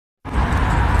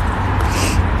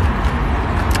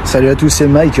Salut à tous, c'est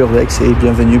Mike Urbex et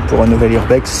bienvenue pour un nouvel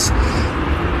Urbex.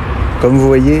 Comme vous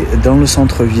voyez, dans le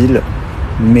centre-ville,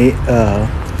 mais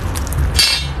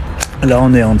là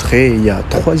on est entré et il y a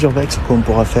 3 Urbex qu'on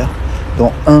pourra faire,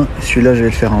 dont un, celui-là je vais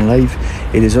le faire en live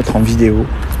et les autres en vidéo.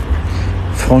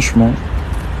 Franchement,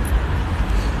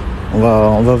 on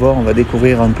va voir, on va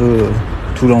découvrir un peu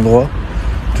tout l'endroit,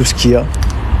 tout ce qu'il y a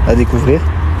à découvrir.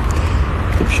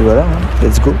 Et puis voilà,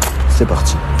 let's go, c'est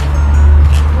parti.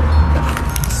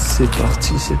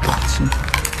 C'est parti.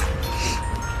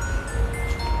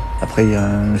 Après, il y a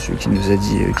un monsieur qui nous a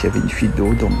dit qu'il y avait une fuite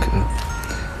d'eau, donc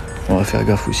on va faire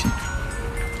gaffe aussi.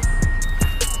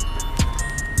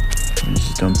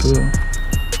 J'hésite un peu.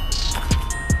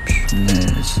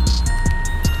 Punaise.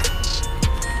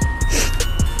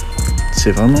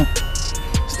 C'était vraiment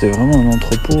un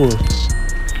entrepôt.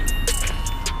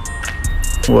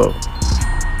 Waouh.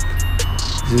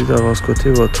 Essayez d'avoir ce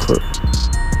côté votre.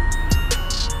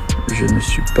 Je ne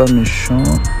suis pas méchant,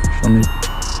 j'en ai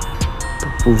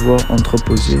pour pouvoir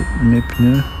entreposer mes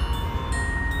pneus.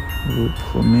 Je vous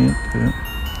promets que...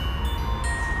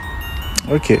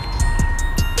 Ok.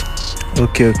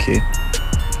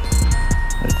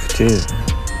 Écoutez,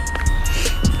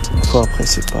 encore après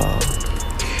c'est pas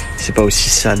aussi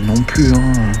sale non plus.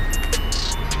 Hein.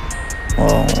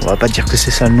 On va pas dire que c'est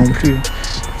sale non plus.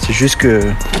 C'est juste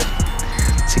que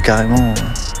c'est carrément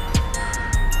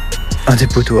un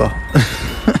dépotoir.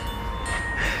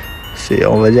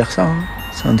 On va dire ça, hein.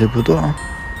 C'est un dépotoir. Hein.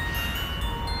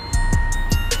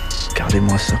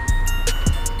 Regardez-moi ça.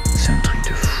 C'est un truc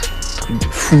de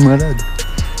fou malade.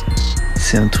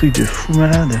 C'est un truc de fou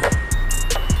malade.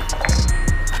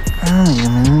 Ah, il y a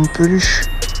même une peluche.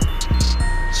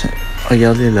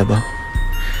 Regardez là-bas.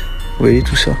 Vous voyez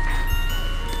tout ça?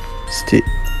 C'était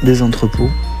des entrepôts.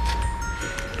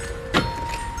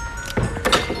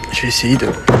 Je vais essayer de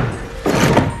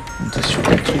monter sur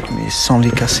le truc, mais sans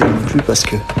les casser non plus parce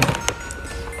que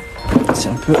c'est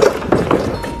un peu...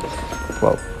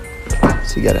 Waouh,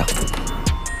 c'est galère.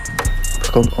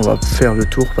 Par contre, on va faire le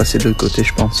tour, passer de l'autre côté,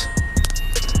 je pense,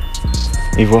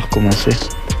 et voir comment c'est.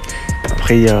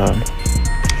 Après, il y a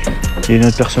une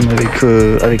autre personne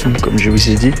avec nous, comme je vous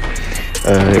ai dit.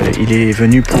 Il est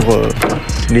venu pour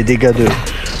les dégâts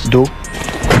d'eau.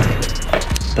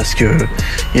 Parce que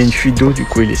il y a une fuite d'eau, du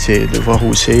coup il essaie de voir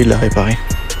où c'est et de la réparer.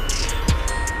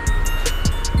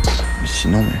 Mais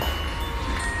sinon,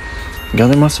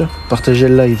 regardez-moi ça, partagez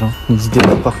le live, hein. N'hésitez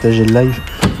pas à partager le live.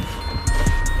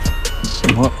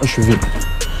 Et moi je vais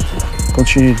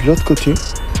continuer de l'autre côté.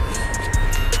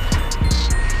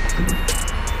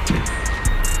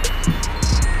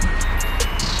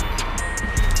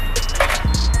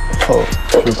 Oh,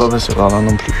 je vais pas passer par là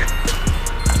non plus.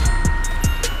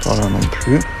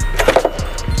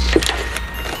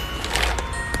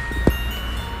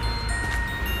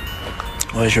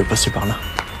 Ouais, je vais passer par là.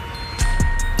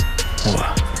 On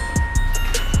va.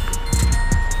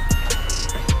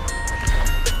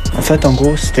 En fait, en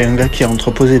gros, c'était un gars qui a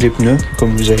entreposé des pneus,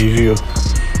 comme vous avez vu,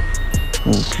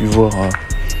 ou pu voir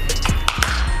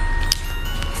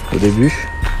au début.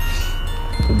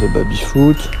 Un peu de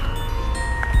baby-foot.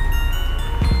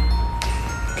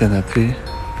 Canapé.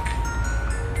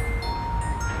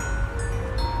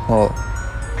 Oh.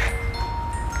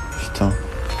 Putain.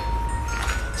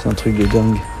 C'est un truc de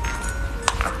dingue.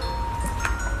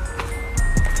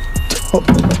 Oh.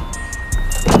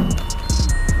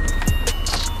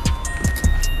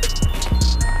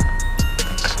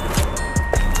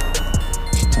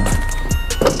 Putain.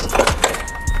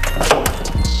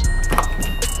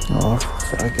 Oh,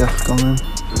 faut faire gaffe quand même.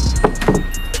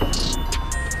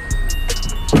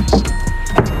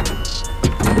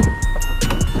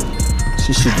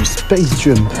 Si c'est du space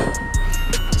jump.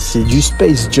 C'est du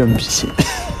space jump ici.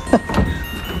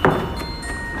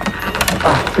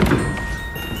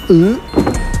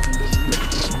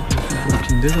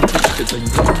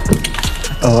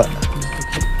 Ah ouais.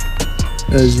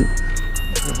 Vas-y.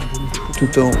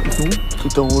 Tout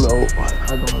en haut là-haut.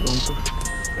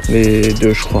 Les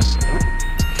deux, je crois.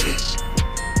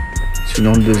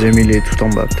 Sinon le deuxième il est tout en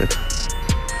bas peut-être.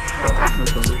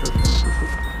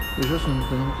 Déjà son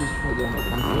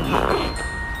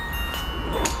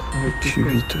tu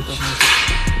vis tout de suite.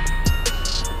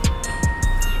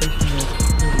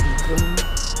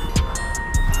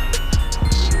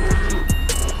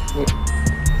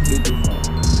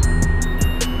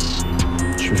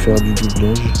 Je vais faire du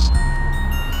doublage.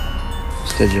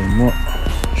 C'est-à-dire moi,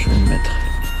 je vais me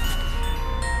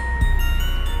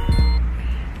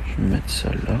mettre ça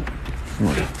là.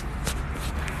 Voilà.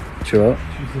 Tu vois?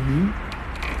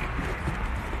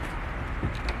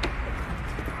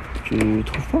 Tu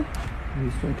trouves pas?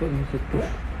 Ils sont pas dans cette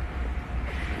poche.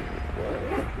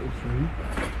 Ils sont où?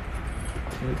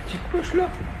 Dans la petite poche là.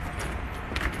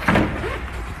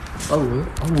 Ah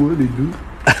ouais, les deux.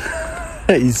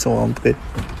 Ils sont rentrés.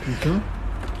 Putain.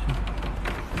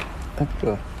 Hop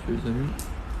là. Tu les as mis.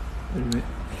 Allumé.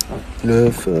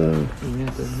 Le feu. Allumé,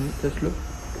 t'as allumé. Teste-le.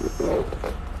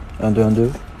 1, 2, 1,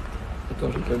 2.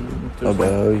 Attends, j'ai pas allumé. Ah bah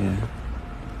oui.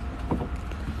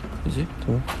 Vas-y.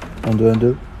 1, 2, 1,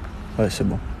 2. Ouais, c'est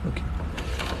bon. Ok.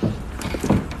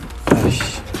 Allez.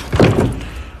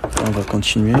 On va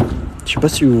continuer. Je sais pas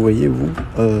si vous voyez, vous,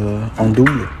 en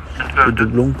double, le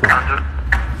doublon.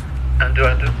 1, 2,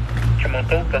 1, 2. Tu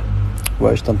m'entends ou pas?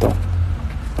 Ouais, je t'entends.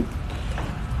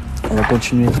 On va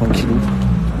continuer tranquillou.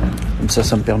 Comme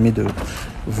ça me permet de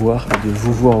voir et de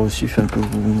vous voir aussi, enfin que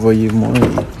vous me voyez moi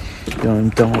et en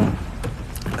même temps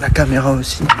la caméra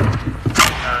aussi.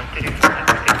 Un téléphone à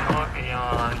côté de moi et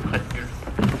un Red Bull.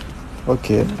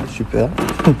 Ok, super.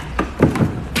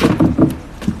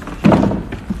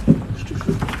 Je te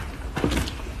fais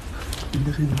une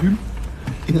Red Bull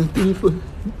et un téléphone.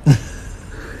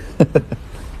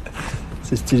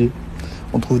 C'est stylé.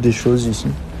 On trouve des choses ici.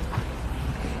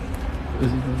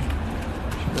 Vas-y,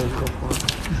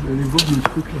 je vais aller voir le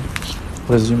truc là.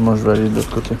 Vas-y, moi je vais aller de l'autre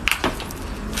côté.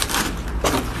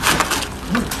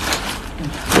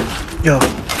 Yo.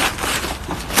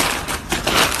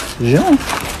 C'est géant.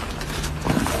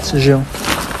 C'est géant.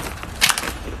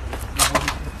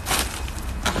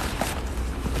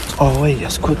 Oh ouais, il y a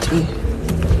ce côté.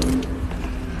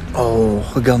 Oh,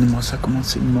 regardez-moi ça, comment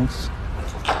c'est immense.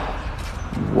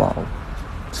 Waouh.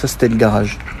 Ça, c'était le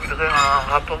garage. Je voudrais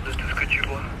un rapport de tout ce que tu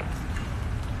vois.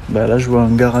 Bah là, je vois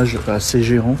un garage assez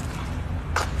géant.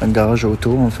 Un garage à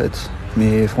auto, en fait.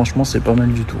 Mais franchement, c'est pas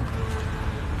mal du tout.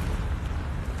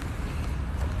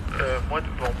 Moi,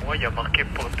 devant moi, il y a marqué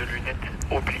porte de lunettes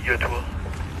obligatoire.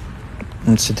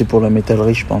 Donc, c'était pour la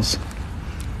métallerie, je pense.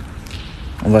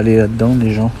 On va aller là-dedans,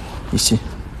 les gens. Ici.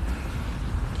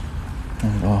 On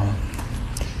va voir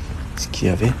ce qu'il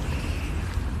y avait.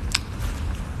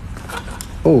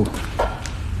 Oh,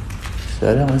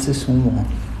 ça a l'air assez sombre.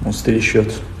 Bon, c'était les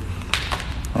chiottes.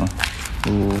 Voilà.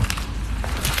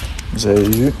 Vous avez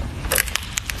vu?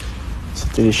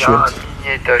 C'était les Il y a chiottes. un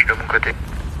mini étage de mon côté.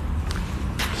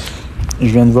 Je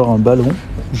viens de voir un ballon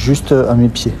juste à mes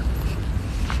pieds.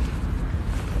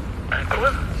 Un quoi?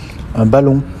 Un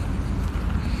ballon.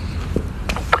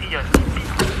 Compris, un pipi.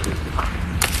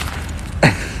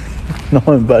 Non,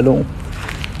 un ballon.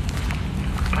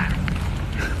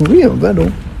 Oui, un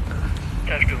ballon.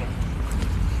 Étage devant.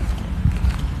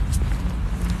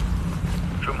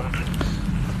 Je monte.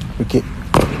 Ok.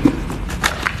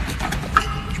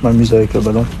 Je m'amuse avec le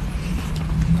ballon.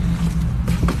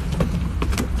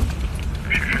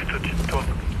 Je suis juste au-dessus de toi.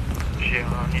 J'ai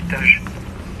un étage.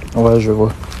 Ouais, je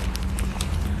vois.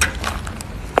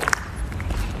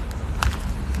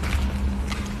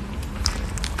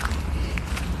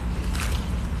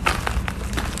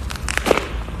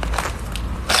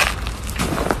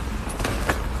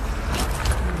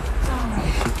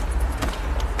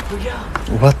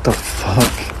 What the fuck?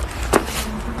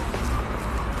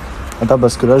 Attends,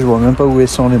 parce que là, je vois même pas où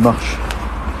sont les marches.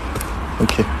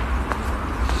 Ok.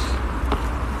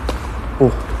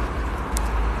 Oh.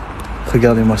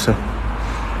 Regardez-moi ça.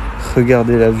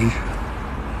 Regardez la vue.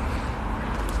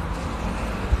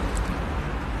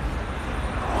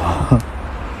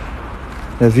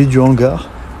 La vue du hangar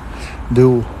de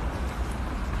haut.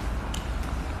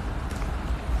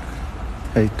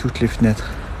 Avec toutes les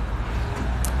fenêtres.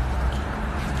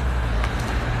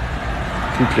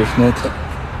 Toutes les fenêtres.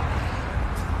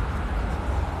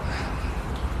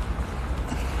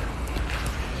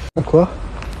 Quoi?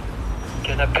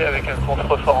 Canapé avec un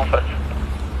contrefort en face.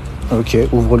 Ok,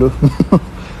 ouvre-le.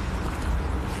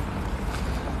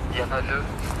 Il y en a deux.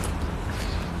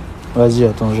 Vas-y,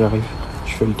 attends, j'arrive.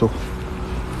 Je fais le tour.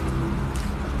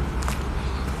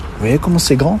 Vous voyez comment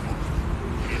c'est grand?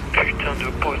 Putain de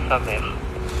peau, sa mère.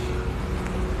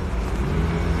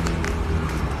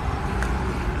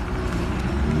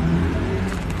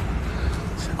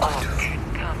 Oh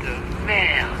putain de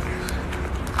merde.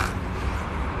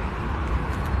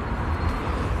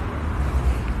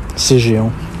 C'est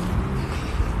géant.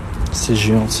 C'est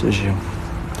géant, c'est géant.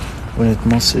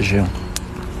 Honnêtement, c'est géant.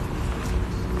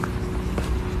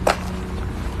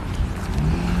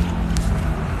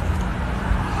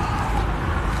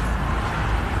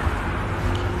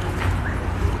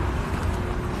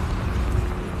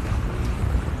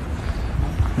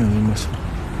 Regardez-moi ça.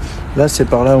 Là, c'est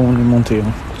par là où on est monté.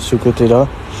 Hein. Ce côté-là,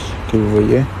 que vous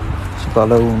voyez, c'est par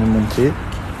là où on est monté.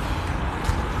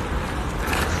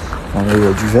 Bon, là, il y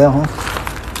a du verre. Hein.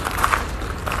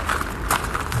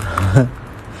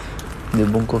 Des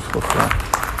bons coffres-forts.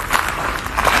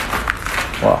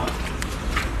 Waouh.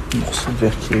 Morceau de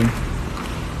verre qu'il y a eu.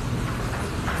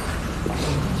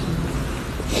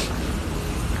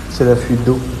 C'est la fuite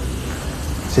d'eau.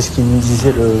 C'est ce qu'il me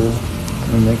disait le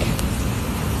mec.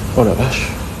 Oh la vache.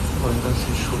 Ouais, là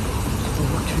c'est chaud. On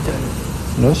voit que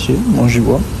dalle. Là si, moi j'y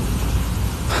vois.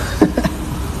 C'est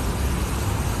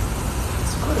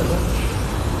quoi là-bas?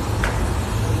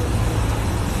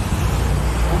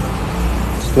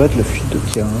 Ça doit être la fuite d'eau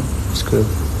qu'il y a, hein, parce que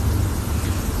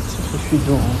c'est très fuite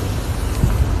d'eau.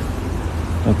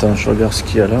 Hein. Attends, je regarde ce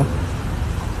qu'il y a là.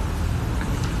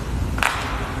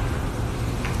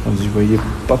 Vous y voyez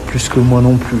pas plus que moi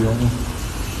non plus. Hein.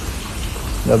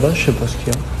 Là-bas, je sais pas ce qu'il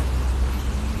y a.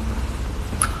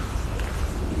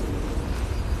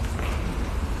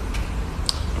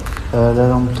 La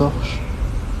lampe torche.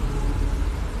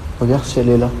 Regarde si elle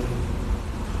est là.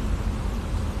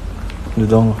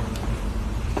 Dedans.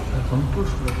 La grande poche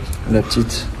ou la petite? La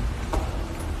petite.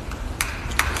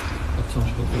 Attends,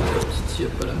 je vois que la petite, il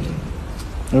n'y a pas la mienne.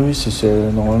 Ah oui, c'est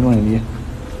normalement elle est liée.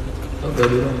 Ah bah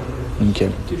elle est là.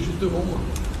 Nickel. T'es juste devant moi.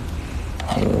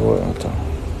 Ouais, attends.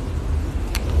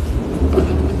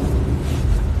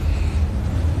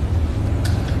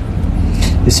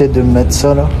 Essaie de mettre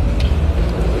ça là.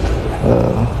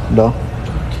 Là.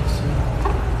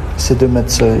 Essaie de mettre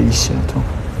ça ici, attends.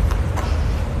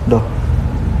 Là.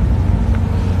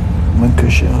 Moins que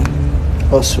j'ai...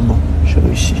 Oh, c'est bon, j'ai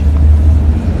réussi.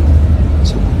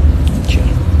 C'est bon, nickel.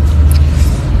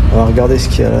 On va regarder ce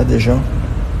qu'il y a là déjà.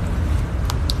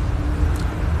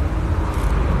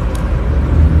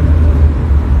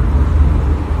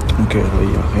 Ok, là, il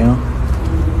n'y a rien.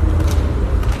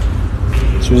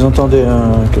 Si vous entendez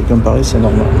quelqu'un parler, c'est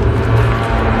normal.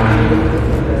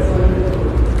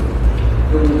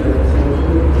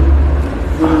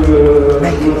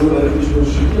 Mec,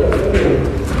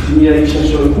 j'ai mis Aïcha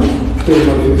sur le cou.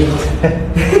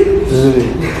 Désolé.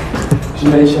 J'ai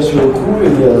mis Aïcha sur le cou et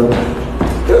puis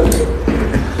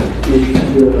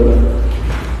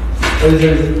vas-y,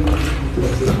 vas-y.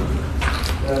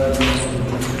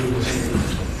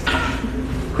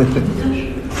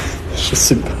 Je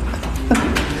sais pas.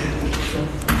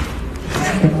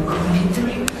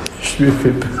 Je lui ai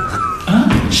fait peur. Hein?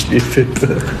 Je lui ai fait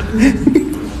peur.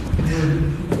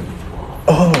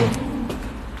 Oh!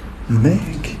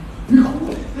 Mec!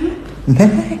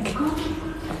 Mec!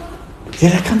 Il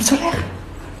y a la crème solaire!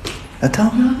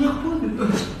 Attends!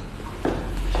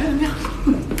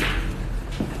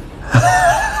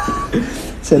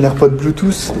 C'est un AirPod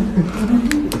Bluetooth.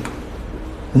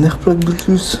 Un AirPod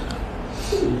Bluetooth.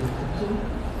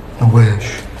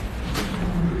 Wesh.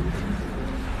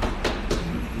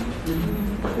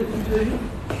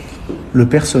 Le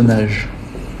personnage.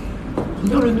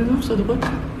 Regarde le nounours à droite.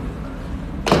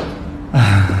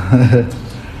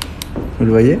 Vous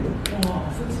le voyez?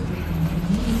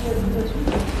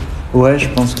 Ouais, je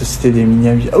pense que c'était des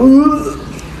mini-avis.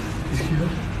 Qu'est-ce qu'il y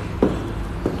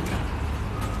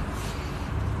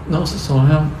a? Non, ça sent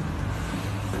rien.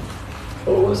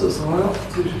 Oh ouais, ça sent rien.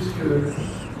 C'est juste que...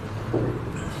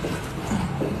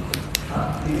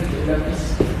 Ah, il y a la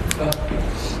pisse.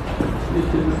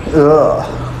 Ah. Ah.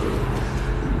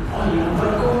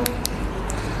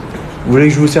 Vous voulez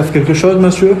que je vous serve quelque chose,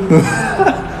 monsieur? Il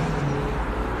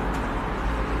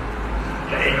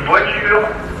y a une voiture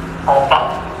en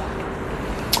bas.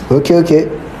 Ok. Mais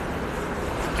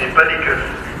pas des keufs.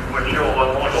 Une voiture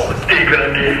vraiment genre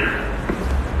déglinguée.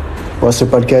 Bon, c'est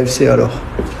pas le KFC alors.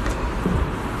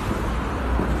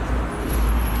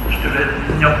 Je te laisse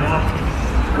venir voir.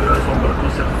 Parce que là, son balcon,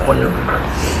 c'est incroyable.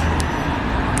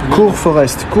 Cours,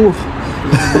 Forest, cours.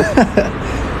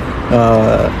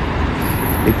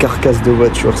 Les carcasses de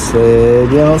voitures, c'est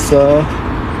bien ça.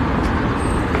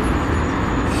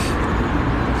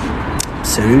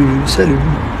 Salut. Putain,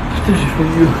 j'ai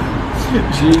failli...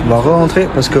 On va re-rentrer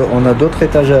parce qu'on a d'autres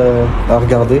étages à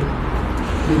regarder.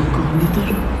 Il y a encore un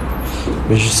étage.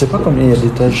 Mais je sais pas combien il y a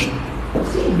d'étages.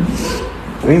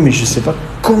 Oui, mais je sais pas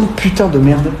combien putain de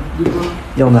merde De quoi?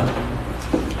 il y en a.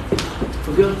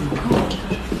 Regarde, il y a encore un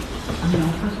étage. Ah, il y a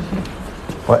en face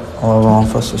aussi. Ouais, on va voir en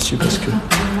face aussi parce que...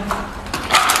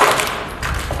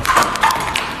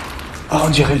 Oh, on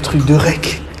dirait le truc de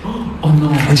Rec. Oh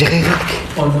non. On dirait Rec.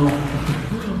 Oh non.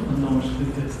 Oh non, je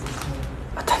déteste ça.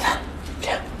 Attends, là,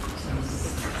 viens.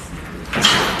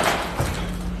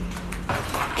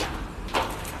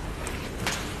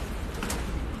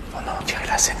 Oh non, on dirait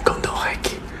la scène comme dans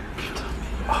Rec. Putain, mais...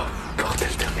 Oh,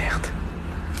 bordel de merde.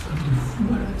 Comme de fou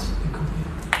malade, c'est déconné.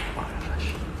 Oh la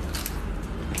vache.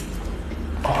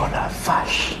 Oh la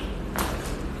vache.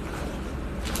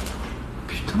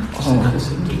 Putain, c'est la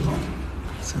scène de vent.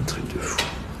 C'est un truc de fou.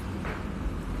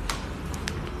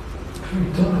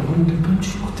 Putain, la boîte de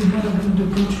peinture, t'es mal la boîte de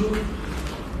peinture.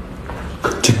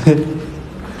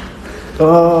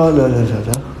 Oh là là là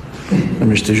là. Non,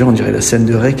 mais je te jure, on dirait la scène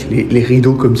de Rec, les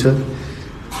rideaux comme ça.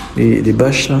 Les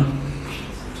bâches là.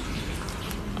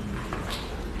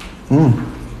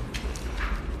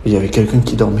 Il y avait quelqu'un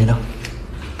qui dormait là.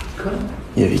 Quoi?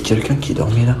 Il y avait quelqu'un qui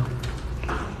dormait là.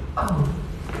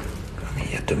 Mais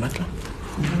il y a 2 matelas.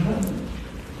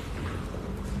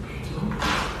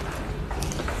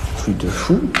 Truc de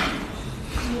fou.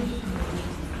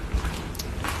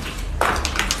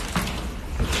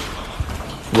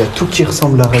 Il y a tout qui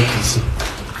ressemble à Rec ici.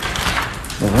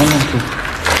 Il y a vraiment tout.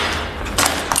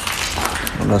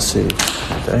 Là c'est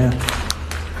derrière.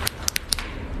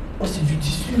 Oh, c'est du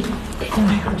tissu. Putain,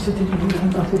 j'ai cru que c'était du boulot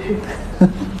pas fait.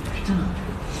 Putain.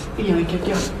 Il y a un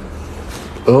caca.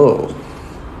 Oh,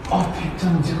 Oh putain,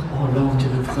 on dirait. Oh là, on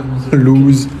dirait vraiment The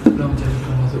loose. Là, on dirait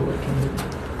vraiment The Walking Dead.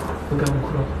 Regarde le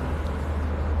couleur.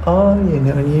 Oh, il y a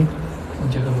une araignée. On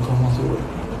dirait vraiment The Walking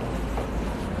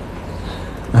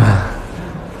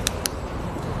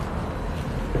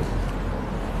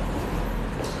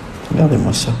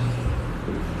Regardez-moi ça.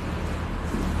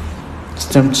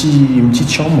 C'est une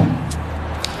petite chambre.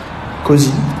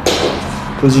 Cosy.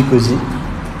 Cosy.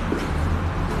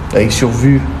 Avec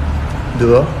survue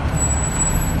dehors.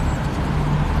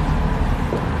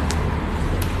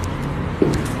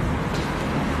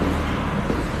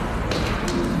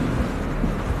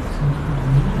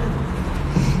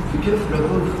 Fais gaffe là-bas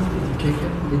au fond, il y a des caca,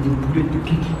 il y a des boulettes de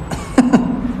caca.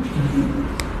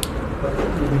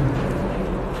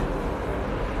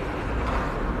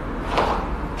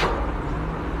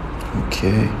 Ok.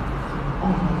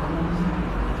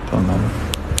 Pas mal.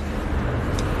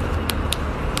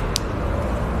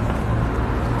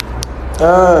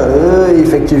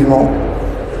 Effectivement.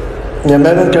 Il y a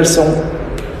même un caleçon.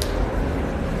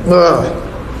 Ah.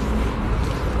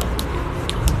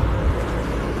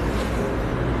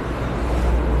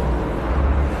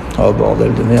 Oh,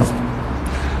 bordel de merde.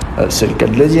 C'est le cas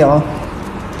de le dire, hein.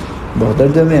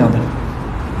 Bordel de merde.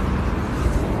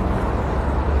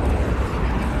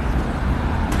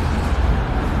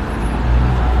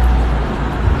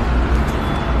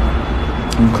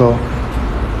 Encore.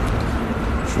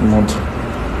 Je vous montre.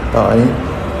 Pareil.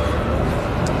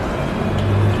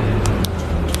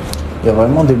 Il y a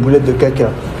vraiment des boulettes de caca.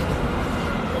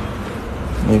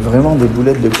 Mais vraiment des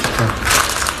boulettes de caca.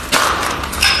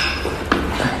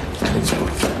 C'est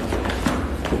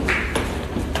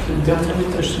le dernier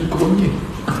étage, c'est le grenier.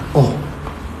 Oh.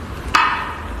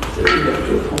 C'est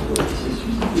l'ouverture, François qui s'est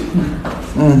suicidé.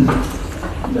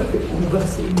 Il a fait on va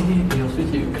saigner et ensuite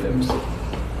il y a eu Clem.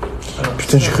 Alors,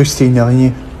 Putain, j'ai cru que c'était une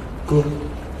araignée. Quoi?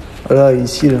 Voilà,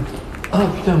 ici, là. Ah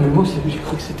putain, mais moi aussi j'ai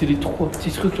cru que c'était les 3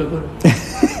 petits trucs là-bas. Là.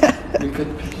 Les 4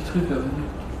 petits trucs là.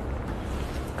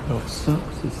 Alors ça,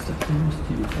 c'est certainement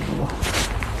stylé. On va voir.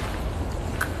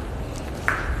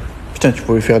 Putain, tu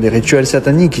pouvais faire des rituels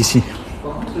sataniques ici.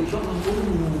 Par contre, c'est le genre d'endroit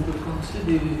où on peut prononcer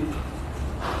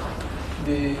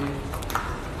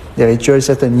Des rituels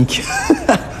sataniques.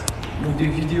 ou des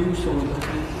vidéos sur le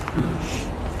internet.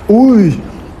 Oui.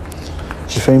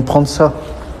 J'ai failli me prendre ça.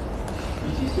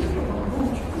 Ici, c'est le genre d'endroit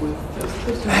où tu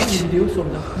pourrais faire des vidéos sur le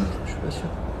internet, je suis pas sûr.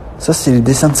 Ça, c'est les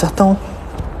dessins de Satan.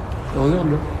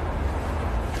 Regarde là.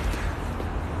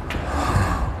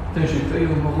 Putain, j'ai failli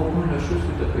me reprendre la chose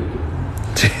que t'as failli te prendre.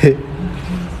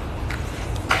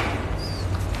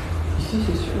 Ici,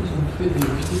 c'est sûr, ils ont fait des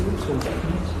vidéos sur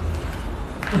internet.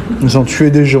 Ils ont tué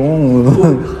des gens.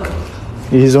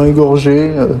 Et ils ont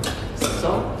égorgé.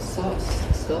 Ça,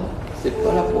 c'est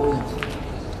pas la provenance.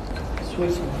 Soit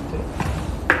ils sont montés.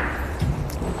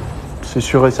 C'est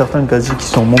sûr et certain quasi qu'ils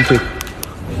sont montés.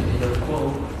 Il y a quoi en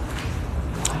haut?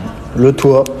 Le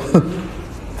toit.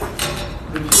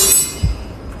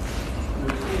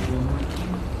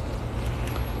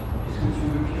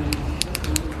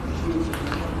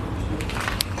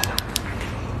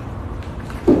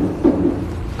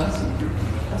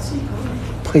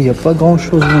 Après, il n'y a pas grand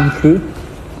chose non plus.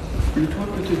 Le toit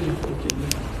peut te dire. Ok,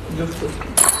 9 fois.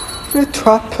 Le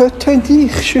toit peut te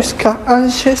dire jusqu'à un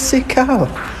je sais quand.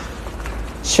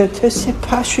 Je ne sais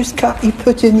pas jusqu'à il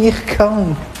peut tenir quand.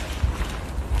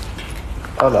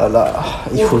 Oh là là,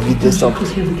 il faut vite descendre.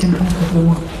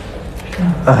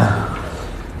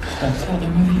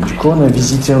 Du coup, on a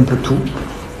visité un peu tout.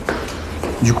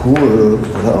 Du coup,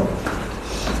 voilà.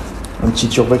 Un petit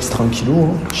urbex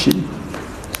tranquillou, hein, chill.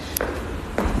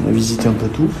 On a visité un peu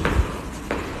tout.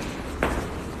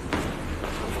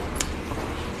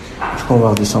 Du coup, on va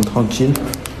redescendre tranquille.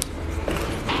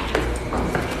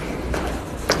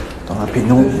 Dans la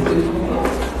pénombre.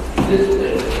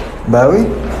 Bah oui.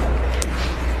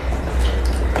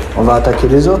 On va attaquer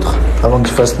les autres avant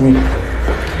qu'il fasse nuit.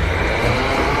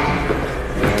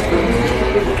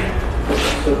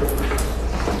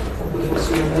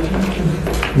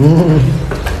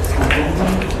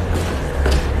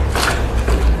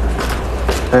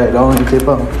 Eh, là on n'y était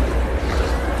pas.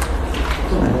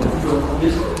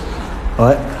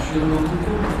 Ouais.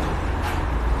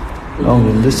 Là on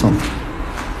vient de descendre.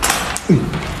 Oui.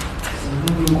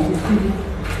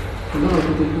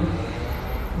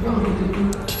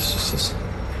 Qu'est-ce que c'est ça?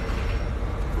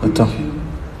 Attends.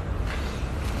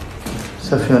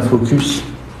 Ça fait un focus.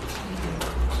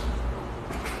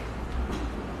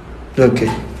 Ok.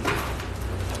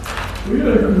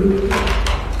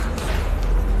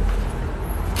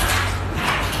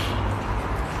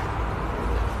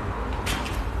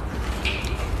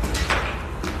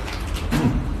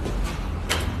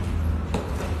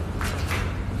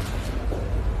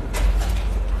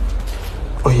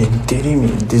 Oh, il y a une télé, mais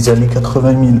des années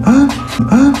 80 000.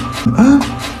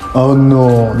 Oh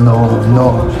non, non,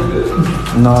 non.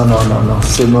 Non, non, non, non,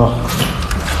 c'est mort.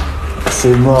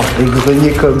 C'est mort. Les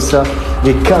greniers comme ça,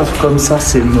 les caves comme ça,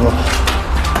 c'est mort.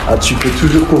 Ah, tu peux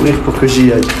toujours courir pour que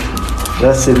j'y aille.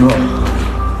 Là, c'est mort.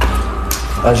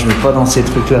 Ah, je vais pas dans ces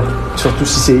trucs-là. Surtout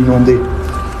si c'est inondé.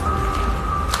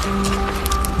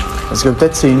 Parce que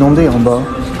peut-être c'est inondé en bas.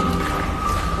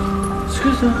 C'est que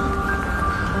ça?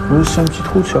 Oui, c'est un petit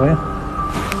trou, c'est rien.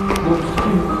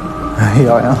 Il n'y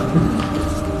a rien.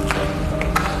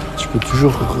 Tu peux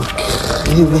toujours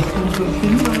rêver.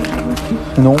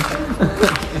 Non.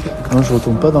 Non, je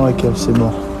retourne pas dans la cave, c'est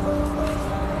mort.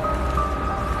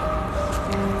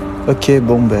 Ok,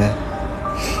 bon ben...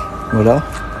 Voilà.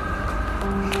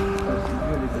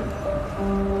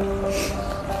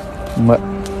 Ouais.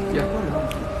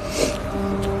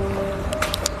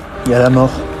 Il y a la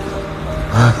mort.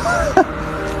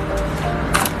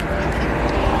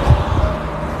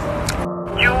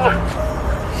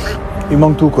 Il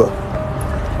manque tout quoi.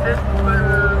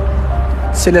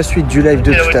 C'est la suite du live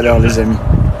de tout à l'heure les amis.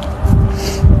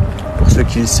 Pour ceux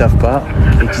qui ne le savent pas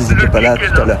et qui n'étaient pas là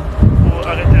tout à l'heure.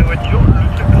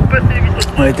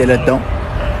 On était là-dedans.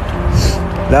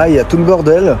 Là il y a tout le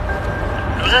bordel.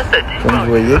 Comme vous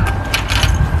voyez.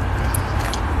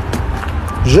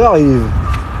 J'arrive.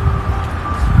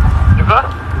 De quoi?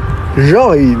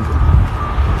 J'arrive.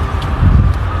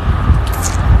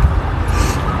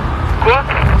 Quoi?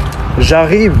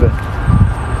 J'arrive.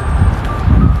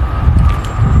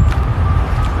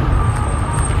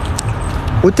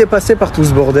 Où t'es passé par tout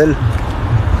ce bordel?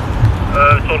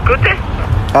 Sur le côté.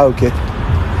 Ah ok.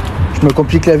 Je me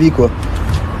complique la vie quoi.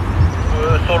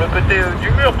 Sur le côté du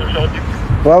mur, sur du...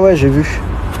 Ouais ouais j'ai vu.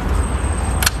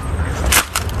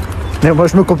 Mais moi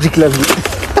je me complique la vie.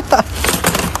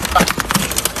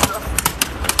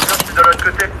 C'est de l'autre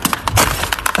côté.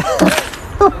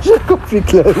 Je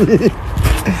complique la vie.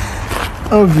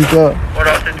 Oh putain.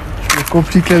 Voilà, c'est tout. Je me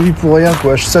complique la vie pour rien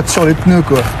quoi. Je saute sur les pneus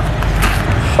quoi.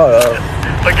 Oh là là.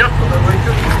 Regarde sur la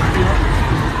voiture.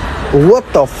 What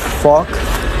the fuck?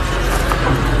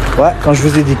 Ouais, quand je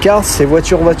vous ai dit car, c'est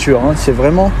voiture-voiture. Hein. C'est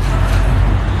vraiment...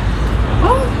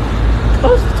 Oh, c'est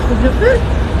trop bien fait.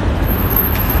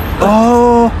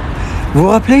 Oh, vous vous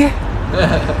rappelez?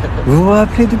 Vous vous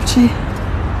rappelez de petit?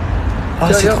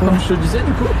 Ah, c'est trop Comme bien. je te disais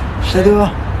du coup.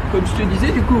 J'adore. Comme je te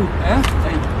disais du coup. Hein.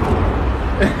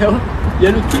 Il y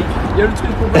a le kick, il y a le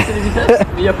truc pour passer les vitesses, mais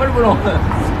il n'y a pas le volant.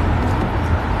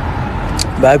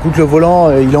 Bah écoute, le volant,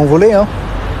 il est envolé. Hein.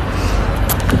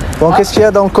 Bon, qu'est-ce qu'il y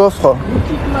a dans le coffre?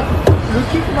 Le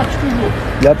kick marche toujours.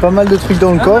 Il y a pas mal de trucs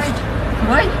dans le coffre.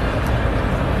 Mike.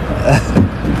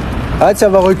 Ah, ça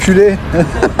va reculer.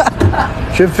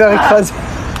 Je vais me faire écraser.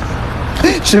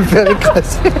 Je vais me faire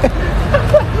écraser.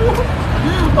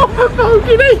 On peut pas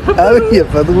reculer. Ah oui, il n'y a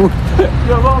pas de roue. Tu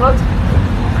vas voir là.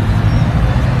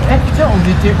 Eh putain, on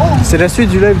était haut. C'est la suite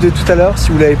du live de tout à l'heure. Si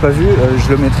vous l'avez pas vu, je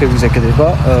le mettrai, vous inquiétez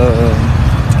pas,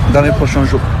 dans les prochains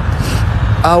jours.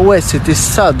 Ah ouais, c'était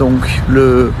ça donc,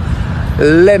 le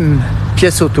LEM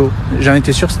pièce auto. J'en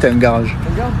étais sûr que c'était un garage.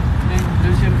 Regarde, il y a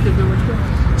une deuxième pièce de voiture.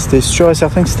 C'était sûr et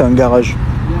certain que c'était un garage.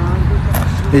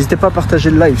 N'hésitez pas à partager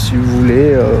le live si vous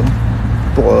voulez,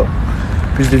 pour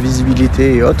plus de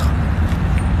visibilité et autres.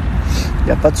 Il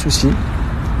n'y a pas de souci.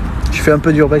 Je fais un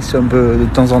peu d'urbex un peu de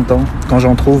temps en temps, quand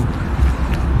j'en trouve.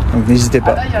 Donc n'hésitez Ah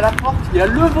pas. là, il y a la porte, il y a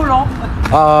le volant.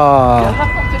 Ah, Il y a la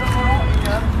porte et le volant. Et il y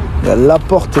a un truc. il y a la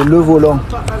porte et le volant.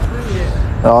 Pas un peu, mais...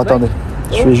 Alors attendez,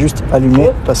 je vais juste allumer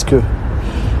parce que...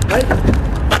 Ouais.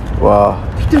 Waouh.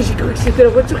 Putain, j'ai cru que c'était la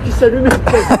voiture qui s'allumait.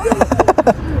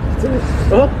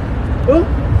 Oh, oh.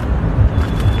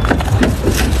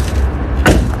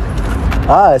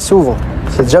 Ah, elle s'ouvre.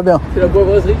 C'est déjà bien. C'est la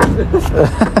poivrerie.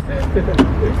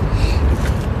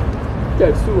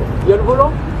 Elle s'ouvre. Il y a le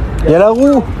volant. Il y a la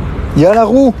roue. Il y a la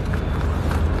roue.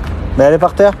 Mais elle est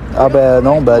par terre. Ah ben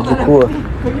non, bah du coup...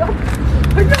 Regarde.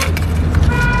 Regarde.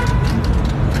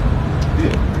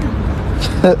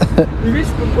 Limite,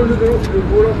 je peux prendre le volant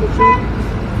pour chez nous.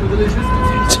 Il faudrait juste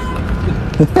l'utiliser.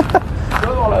 Tu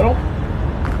vas voir la lampe.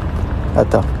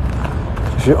 Attends.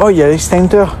 Oh, il y a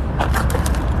l'extincteur.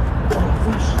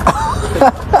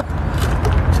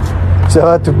 Ça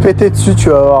va te péter dessus, tu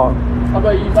vas voir. Ah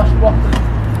bah il marche pas.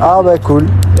 Ah bah cool.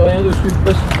 Il n'y a rien dessus.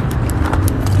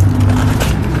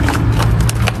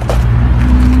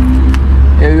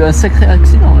 Il y a eu un sacré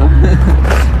accident là.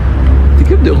 T'es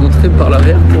capable de rentrer par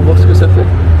l'arrière pour voir ce que ça fait.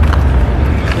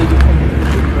 Et de prendre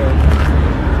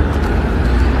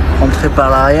Rentrer par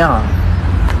l'arrière.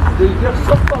 de lui dire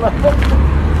sors par la porte.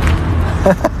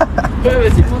 Ouais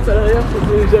vas-y monte à l'arrière,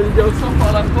 j'allais dire sors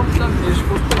par la porte là, mais je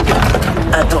pense pas que...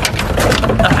 Attends.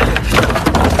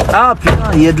 Ah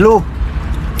putain, il y a de l'eau.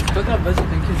 C'est pas grave, vas-y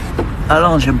t'inquiète. Ah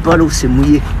non, j'aime pas l'eau, c'est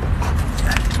mouillé.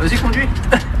 Vas-y conduis.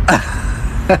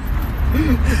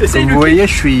 Comme vous voyez,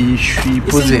 je suis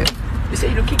posé.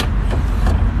 Essaye le kick.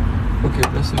 Ok,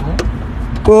 là c'est bon.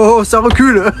 Oh, ça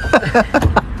recule.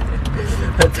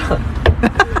 Attends.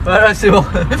 Voilà, c'est bon.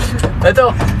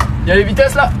 Attends, il y a les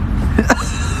vitesses là.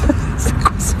 C'est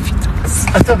quoi ces vitesses?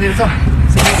 Attends, mais attends,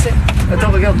 c'est coincé.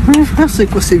 Attends, regarde. C'est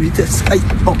quoi ces vitesses? Aïe,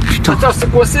 oh putain. Attends,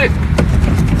 c'est coincé.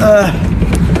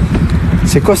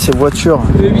 C'est quoi ces voitures?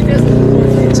 Les vitesses.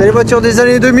 C'est les voitures des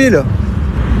années 2000.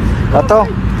 Attends,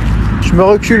 je me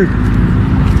recule.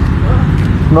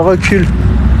 Je me recule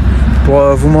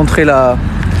pour vous montrer la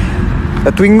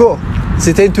Twingo.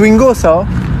 C'était une Twingo ça, hein?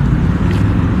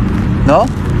 Non?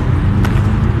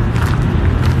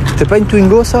 C'était pas une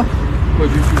Twingo ça? Pas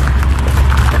du tout.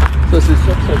 Ça c'est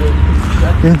sûr que ça doit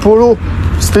être... Une Polo.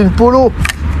 C'était une Polo.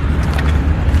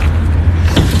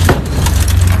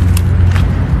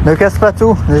 Ne casse pas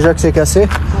tout, déjà que c'est cassé.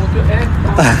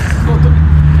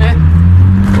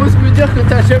 Ose me dire que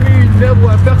t'as jamais eu une verbe ou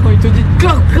un père quand il te dit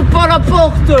claque pas la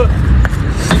porte.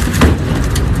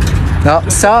 Non,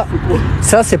 ça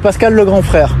c'est Pascal le grand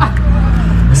frère.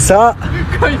 Ça,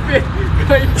 Quand il fait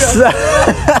ça,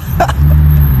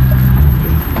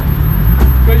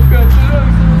 quand il fait un peu là,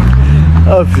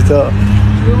 oh putain.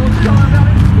 je vais monter dans la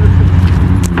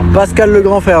merde. Pascal le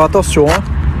grand frère, attention hein.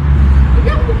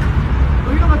 Regarde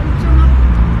la portière là.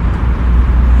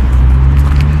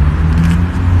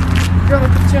 Regarde la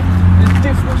portière, elle est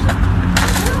défoncée.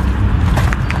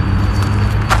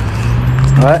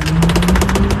 Ouais.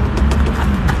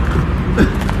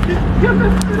 Regarde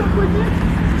même plus la poignée.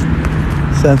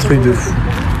 C'est un truc de fou.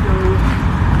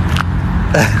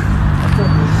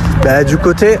 Bah, du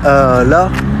côté, là,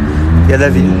 il y a la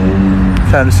ville.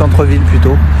 Enfin, le centre-ville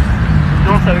plutôt.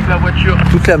 Non, c'est avec la voiture.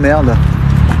 Toute la merde.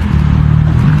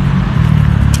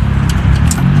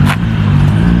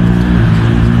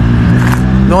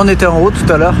 Nous, on était en haut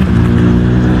tout à l'heure.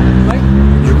 Ouais.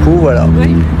 Du coup, voilà.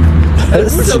 Ouais. Elle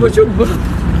bouge la voiture ou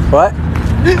pas?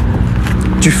 Ouais.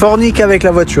 Tu forniques avec la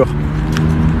voiture.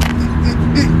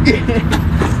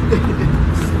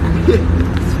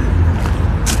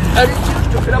 Allez, tiens, je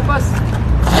te fais la passe.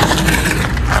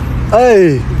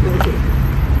 Hey!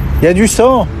 Il y a du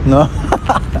sang? Non.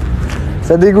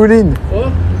 Ça dégouline. Oh,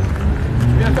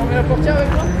 tu viens fermer la portière avec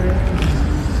moi?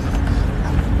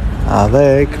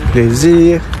 Avec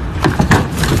plaisir.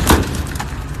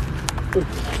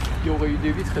 Il y aurait eu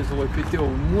des vitres, elles auraient pété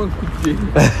au moins un coup de pied.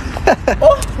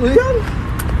 Oh, regarde!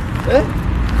 Hein?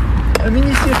 Un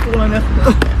mini siège pour la mer.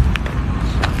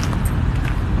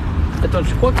 Attends,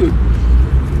 tu crois que...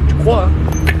 Tu crois, hein?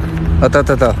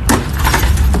 Attends.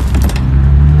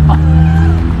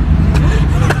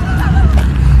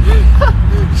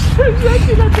 Le mec,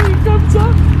 il atterrit comme ça.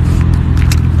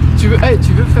 Tu veux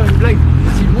faire une blague?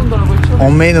 S'il monte dans la voiture...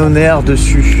 On met nos nerfs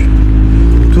dessus.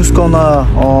 Tout ce qu'on a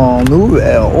en nous,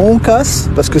 on casse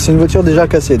parce que c'est une voiture déjà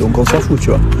cassée, donc on s'en fout, tu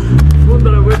vois. Je monte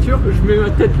dans la voiture, je mets ma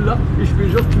tête là et je fais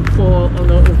genre tu me prends en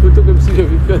photo comme si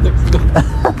j'avais fait un accident.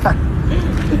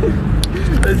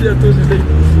 Vas-y, à toi, j'essaye.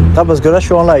 Ah, parce que là je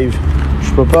suis en live.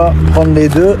 Je peux pas prendre les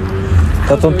deux.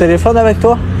 T'as ton téléphone avec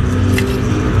toi?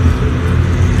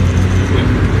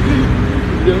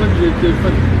 Évidemment que j'ai le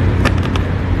téléphone.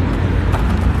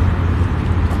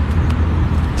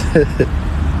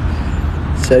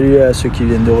 Salut à ceux qui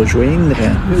viennent de rejoindre.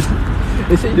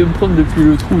 Essaye de me prendre depuis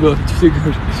le trou là, tu sais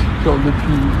que genre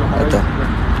depuis... Genre, Attends.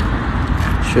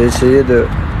 Je vais essayer de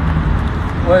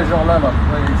Ouais, genre là,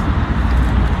 ouais,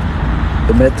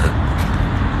 ici. mettre.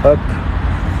 Hop.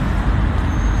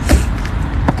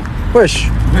 Wesh.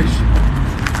 Wesh.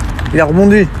 Il a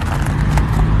rebondi.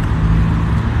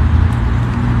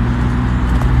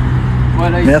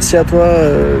 Voilà, ici. Merci à toi,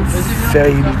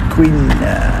 Fairy Queen.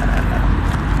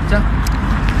 Tiens.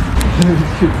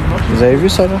 Vous avez vu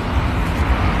ça là?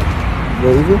 Vous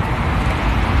avez vu?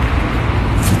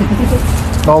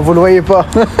 Non, vous le voyez pas.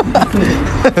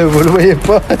 Vous le voyez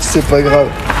pas, c'est pas grave.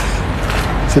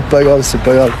 C'est pas grave, c'est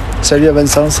pas grave. Salut à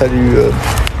Vincent, salut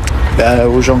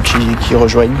aux gens qui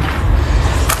rejoignent.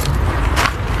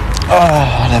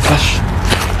 Ah la vache,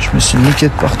 je me suis niqué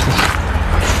de partout.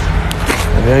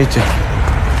 La vérité.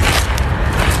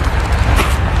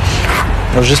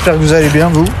 Alors j'espère que vous allez bien,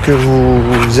 vous, que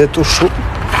vous êtes au chaud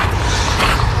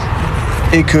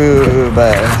et que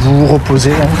vous vous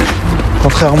reposez, hein.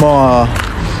 Contrairement à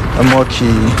moi qui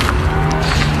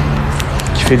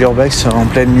fait l'urbex en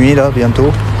pleine nuit là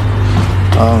bientôt.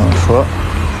 Ah ma foi.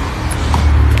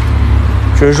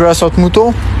 Tu veux jouer à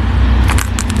saute-mouton?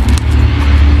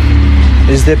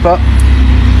 N'hésitez pas,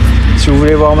 si vous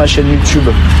voulez voir ma chaîne YouTube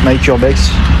Mike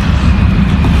Urbex,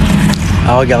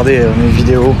 à regarder mes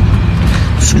vidéos,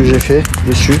 tout ce que j'ai fait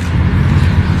dessus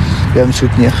et à me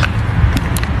soutenir.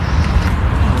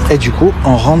 Et du coup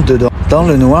on rentre dedans, dans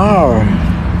le noir,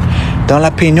 dans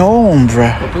la pénombre.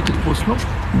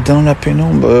 Dans la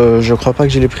pénombre, je crois pas que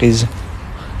j'ai les prises.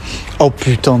 Oh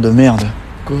putain de merde.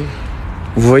 Quoi?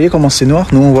 Vous voyez comment c'est noir?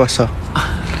 Nous on voit ça.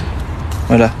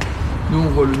 Voilà. Nous on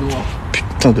voit le noir.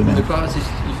 Putain de On merde. n'est pas raciste,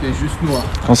 il fait juste noir.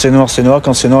 Quand c'est noir, c'est noir.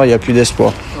 Quand c'est noir, il n'y a plus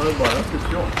d'espoir. Ouais, voilà, c'est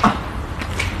sûr.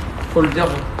 Faut le dire.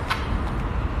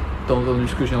 T'as entendu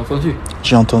ce que j'ai entendu?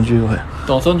 J'ai entendu, ouais.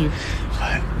 T'as entendu?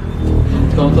 Ouais.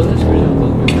 T'as entendu ce que j'ai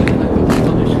entendu? T'as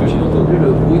entendu ce que j'ai entendu?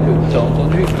 Le bruit que t'as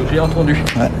entendu et que j'ai entendu.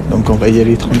 Ouais, donc on va y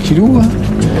aller tranquillou. Hein.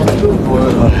 Ouais.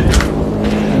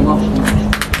 On marche.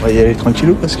 On va y aller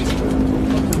tranquillou parce que...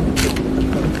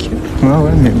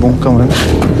 Ouais, mais bon, quand même.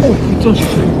 Oh putain, j'ai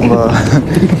fait. On va...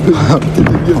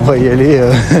 on va y aller...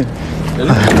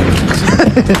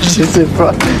 Je sais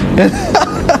pas.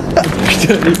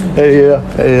 Putain, Elle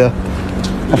est là.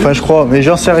 Enfin, je crois, mais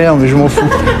j'en sais rien, mais je m'en fous.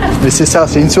 Mais c'est ça,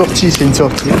 c'est une sortie.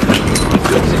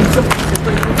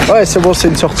 Ouais, c'est bon, c'est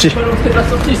une sortie. c'est pas l'entrée de la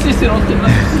sortie ici, c'est l'entrée de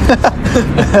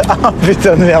la... Ah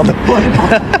putain de merde.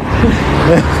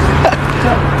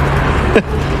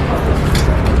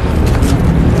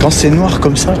 Quand c'est noir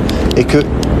comme ça et que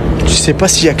tu sais pas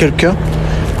s'il y a quelqu'un,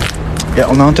 et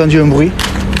on a entendu un bruit,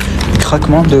 un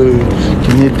craquement qui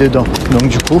venait de dedans. Donc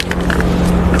du coup,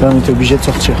 là on était obligé de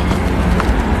sortir.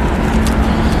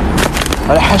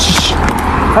 À la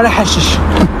hashish.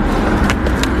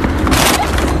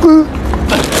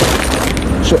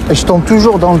 Je tombe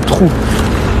toujours dans le trou.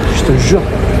 Je te jure.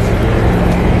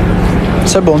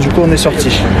 C'est bon, du coup on est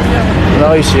sorti. On a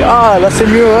réussi. Ah là c'est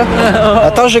mieux hein.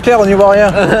 Attends j'éclaire, on n'y voit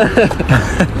rien.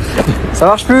 Ça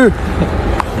marche plus.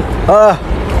 Ah.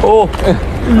 Oh.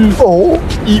 Oh.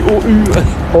 I-O-U.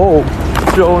 Oh.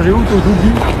 Tu l'as rangé où ton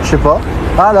doubi? Je sais pas.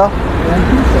 Ah là.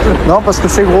 Non parce que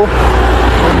c'est gros.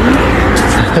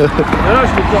 Là,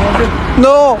 je peux te ranger.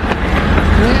 Non.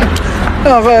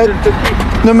 Arrête.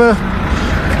 Ne me.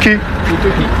 Qui? Le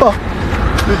toki. Oh.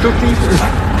 Le toki.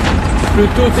 Le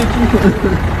toteki.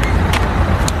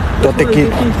 Toi t'es qui?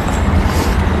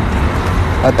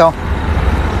 Attends.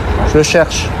 Je le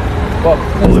cherche. Oh.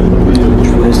 Je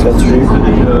vous laisse là-dessus.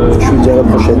 Je vous dis à la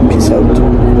prochaine. Peace out.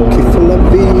 Ok.